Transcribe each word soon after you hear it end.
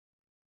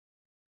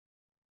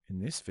In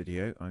this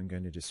video, I'm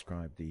going to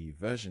describe the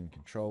version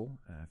control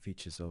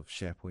features of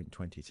SharePoint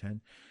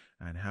 2010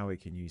 and how we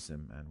can use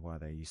them and why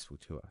they're useful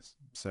to us.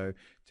 So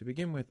to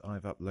begin with,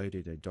 I've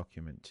uploaded a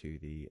document to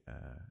the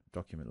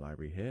document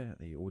library here,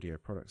 the audio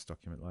products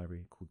document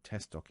library called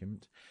test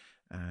document.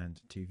 And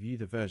to view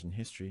the version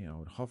history, I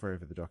would hover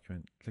over the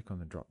document, click on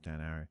the drop down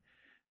arrow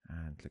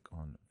and click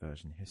on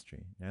version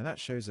history. Now that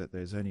shows that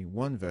there's only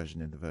one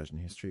version in the version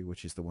history,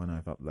 which is the one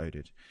I've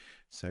uploaded.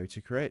 So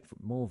to create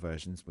more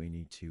versions, we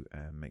need to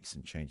make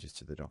some changes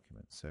to the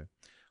document. So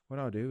what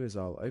I'll do is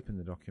I'll open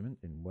the document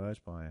in Word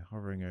by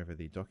hovering over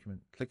the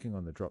document, clicking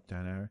on the drop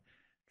down arrow,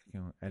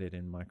 clicking on edit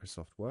in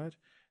Microsoft Word.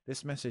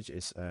 This message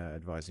is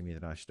advising me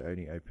that I should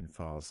only open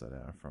files that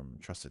are from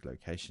trusted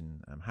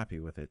location. I'm happy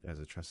with it as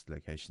a trusted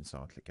location, so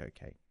I'll click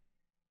OK.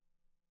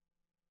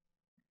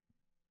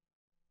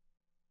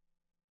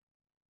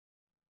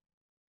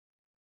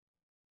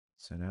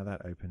 So now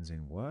that opens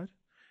in Word,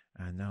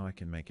 and now I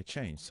can make a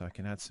change. So I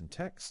can add some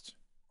text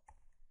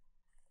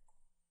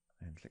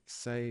and click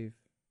Save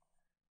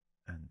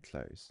and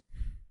Close.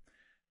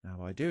 Now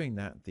by doing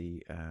that,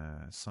 the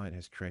site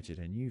has created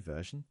a new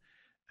version,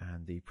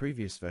 and the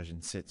previous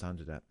version sits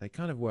under that. They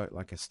kind of work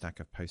like a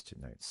stack of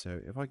post-it notes. So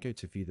if I go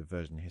to view the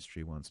version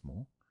history once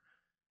more,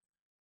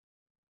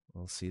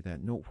 we'll see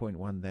that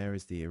 0.1 there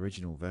is the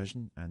original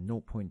version, and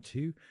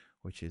 0.2,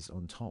 which is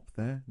on top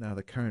there. Now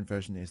the current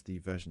version is the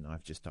version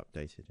I've just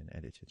updated and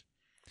edited.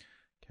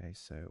 Okay,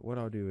 so what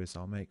I'll do is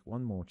I'll make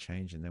one more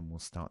change and then we'll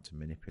start to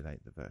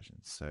manipulate the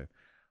versions. So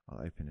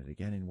I'll open it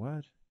again in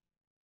Word.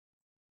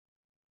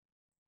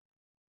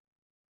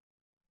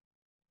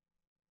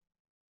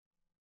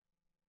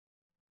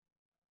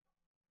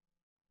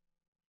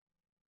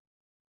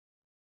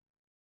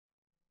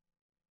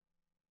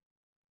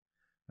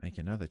 Make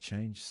another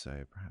change,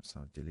 so perhaps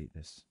I'll delete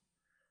this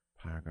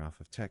paragraph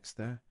of text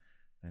there,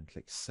 and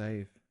click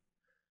Save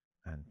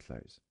and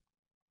Close.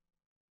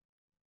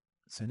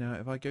 So now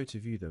if I go to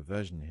view the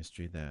version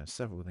history, there are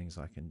several things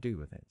I can do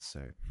with it. So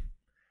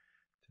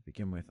to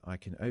begin with, I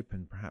can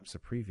open perhaps a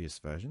previous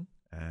version.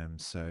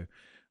 So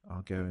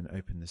I'll go and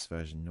open this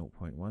version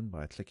 0.1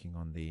 by clicking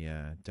on the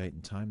date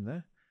and time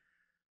there.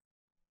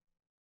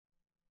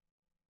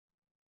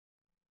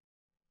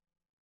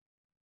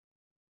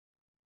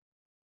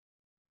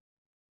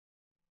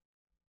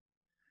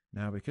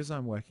 Now, because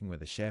I'm working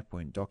with a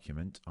SharePoint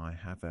document, I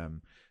have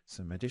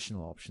some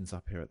additional options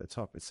up here at the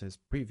top. It says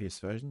previous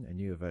version, a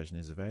newer version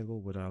is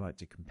available. Would I like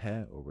to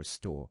compare or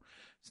restore?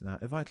 So now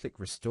if I click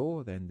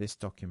restore, then this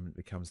document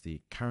becomes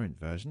the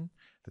current version,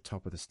 the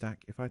top of the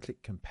stack. If I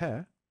click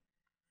compare,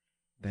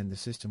 then the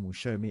system will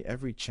show me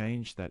every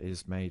change that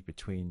has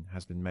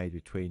been made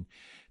between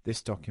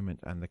this document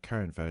and the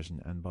current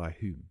version, and by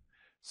whom.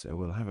 So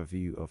we'll have a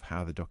view of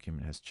how the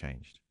document has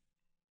changed.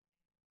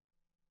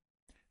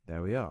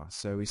 There we are.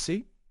 So we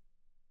see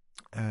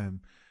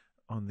on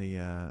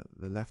the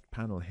left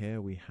panel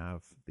here we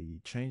have the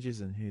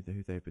changes and who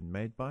they've been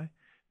made by.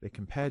 The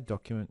compared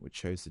document, which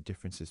shows the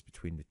differences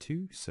between the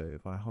two. So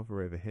if I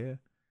hover over here,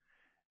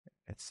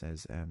 it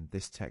says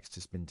this text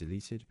has been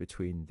deleted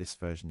between this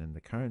version and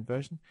the current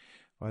version.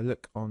 If I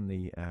look on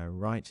the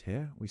right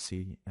here, we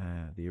see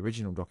the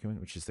original document,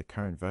 which is the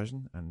current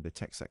version, and the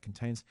text that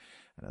contains.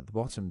 And at the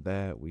bottom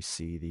there, we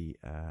see the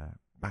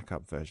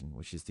backup version,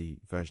 which is the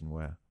version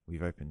where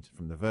we've opened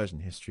from the version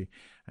history,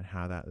 and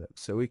how that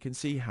looks. So we can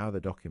see how the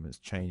document's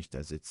changed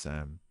as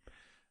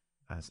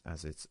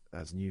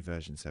new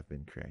versions have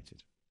been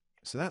created.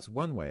 So that's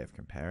one way of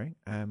comparing.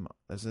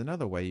 There's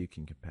another way you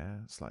can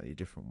compare, a slightly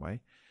different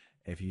way,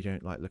 if you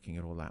don't like looking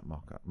at all that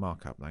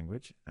markup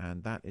language,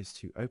 and that is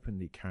to open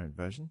the current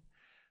version.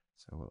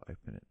 So we'll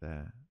open it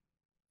there,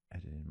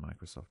 edit in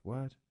Microsoft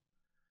Word,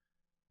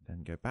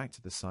 then go back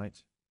to the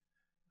site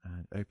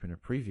and open a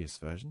previous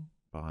version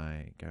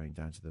by going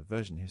down to the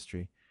version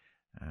history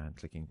and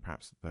clicking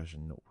perhaps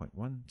version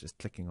 0.1, just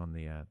clicking on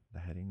the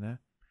heading there.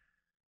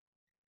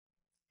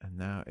 And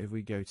now if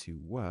we go to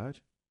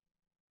Word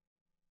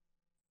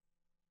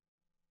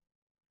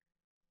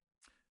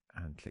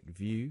and click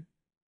View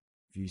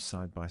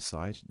side by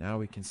side, now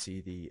we can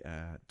see the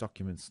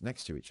documents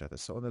next to each other.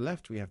 So on the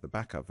left we have the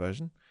backup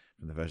version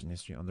from the version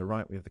history, on the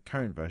right we have the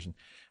current version,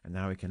 and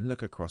now we can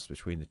look across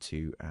between the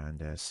two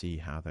and see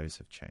how those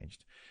have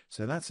changed.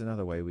 So that's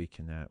another way we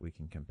can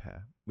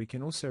compare. We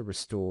can also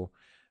restore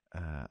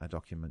a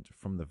document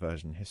from the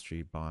version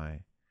history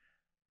by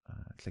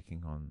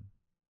clicking on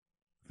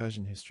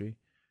version history,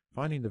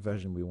 finding the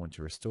version we want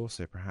to restore.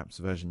 So perhaps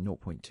version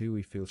 0.2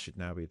 we feel should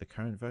now be the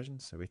current version.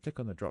 So we click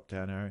on the drop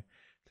down arrow,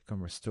 click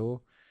on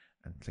restore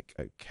and click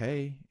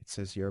OK. It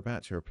says you're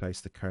about to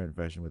replace the current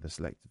version with a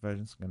selected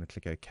version, so I'm going to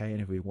click OK.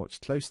 And if we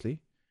watch closely,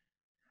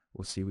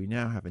 we'll see we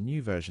now have a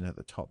new version at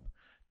the top,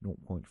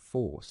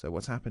 0.4. So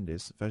what's happened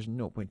is version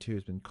 0.2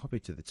 has been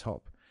copied to the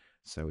top.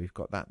 So we've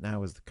got that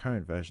now as the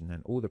current version,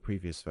 and all the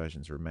previous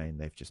versions remain.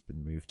 They've just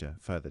been moved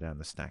further down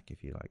the stack,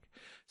 if you like.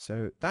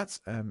 So that's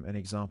an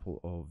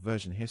example of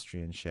version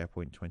history in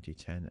SharePoint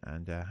 2010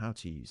 and how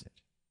to use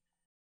it.